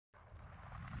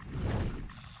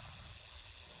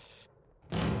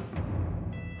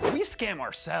scam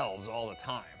ourselves all the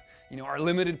time. You know, our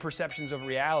limited perceptions of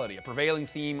reality, a prevailing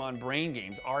theme on brain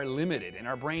games, are limited, and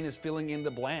our brain is filling in the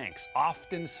blanks,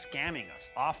 often scamming us,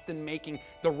 often making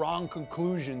the wrong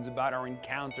conclusions about our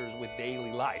encounters with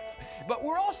daily life. But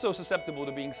we're also susceptible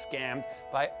to being scammed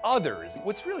by others.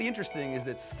 What's really interesting is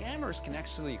that scammers can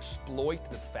actually exploit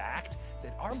the fact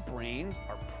that our brains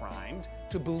are primed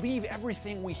to believe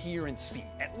everything we hear and see,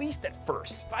 at least at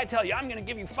first. If I tell you, I'm gonna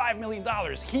give you $5 million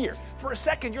here, for a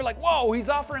second you're like, whoa, he's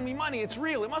offering me money, it's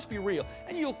real, it must be real.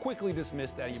 And you'll quickly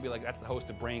dismiss that. You'll be like, that's the host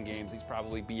of Brain Games, he's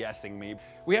probably BSing me.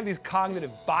 We have these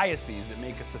cognitive biases that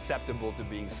make us susceptible to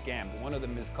being scammed. One of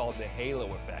them is called the halo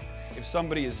effect. If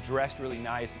somebody is dressed really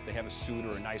nice, if they have a suit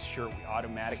or a nice shirt, we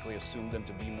automatically assume them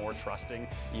to be more trusting,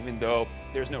 even though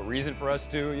there's no reason for us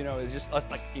to, you know, it's just us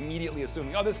like immediately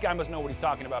assuming, oh, this guy must know what he's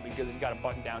talking about because he's got a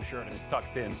button-down shirt and it's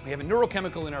tucked in. We have a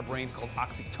neurochemical in our brain called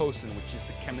oxytocin, which is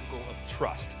the chemical of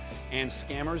trust. And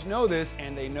scammers know this,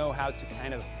 and they know how to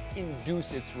kind of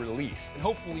induce its release. And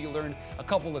hopefully you'll learn a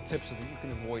couple of tips so that you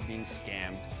can avoid being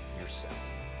scammed yourself.